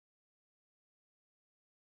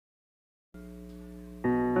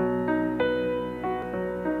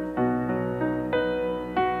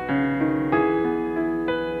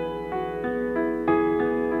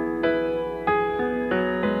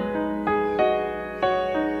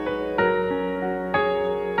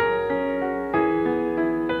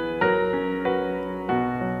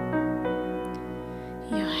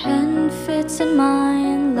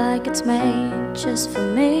like it's made just for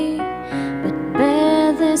me. But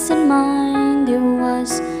bear this in mind, it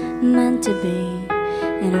was meant to be.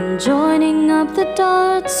 And I'm joining up the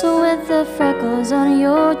dots with the freckles on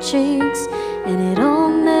your cheeks, and it all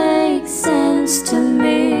makes sense to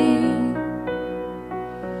me.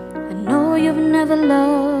 I know you've never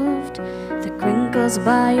loved the crinkles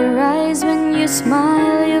by your eyes when you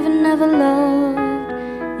smile. You've never loved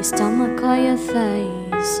your stomach or your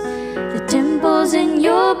thighs, the dimples in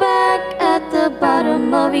your back at the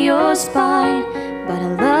bottom of your spine. But I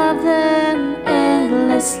love them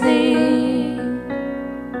endlessly.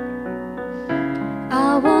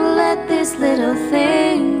 I won't let these little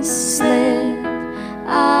things slip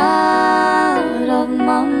out of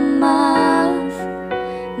my mouth.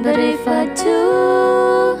 But if I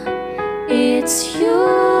do, it's you,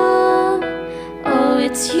 oh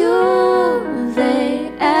it's you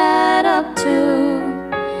they add up to.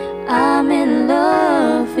 I'm in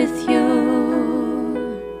love with you.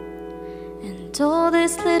 And all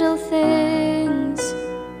these little things.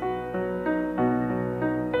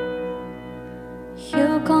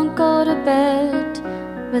 You can't go to bed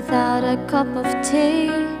without a cup of tea,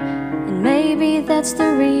 and maybe that's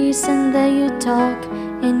the reason that you talk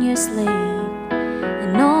in your sleep.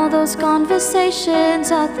 And all those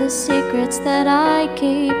conversations are the secrets that I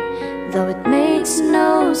keep, though it makes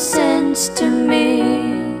no sense to me.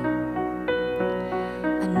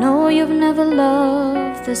 I know you've never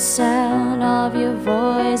loved the sound of your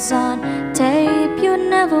voice on tape. You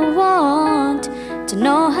never want to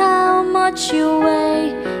know how much you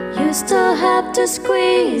weigh. You still have to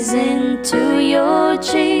squeeze into your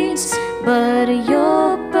jeans, but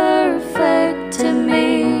you're perfect to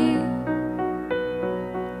me.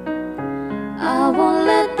 I won't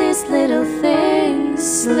let these little things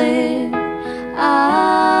slip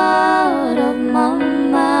out of my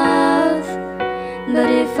mouth. But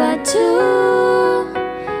if I do,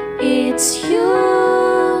 it's you,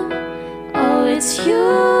 oh it's you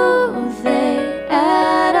they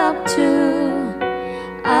add up to.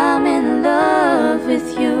 I'm in love with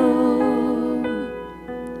you.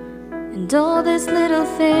 And all these little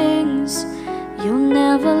things, you'll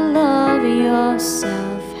never love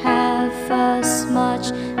yourself half as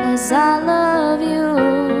much as I love you.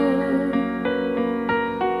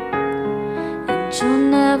 And you'll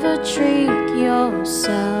never treat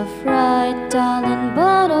yourself right, darling,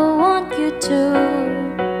 but I want you to.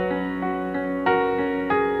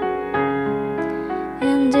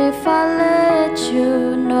 And if I let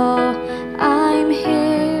you know I'm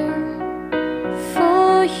here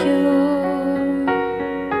for you,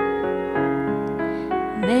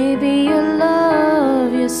 maybe you'll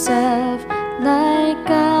love yourself like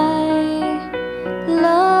I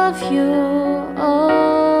love you.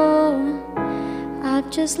 Oh, I've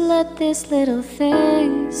just let these little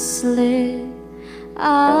things slip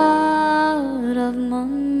out of my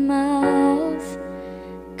mouth.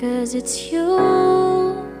 'Cause it's you,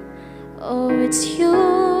 oh it's you,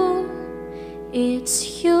 it's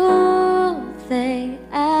you they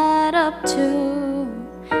add up to.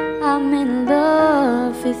 I'm in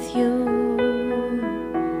love with you.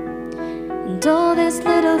 And all these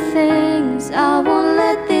little things, I won't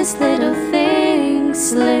let these little things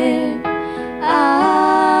slip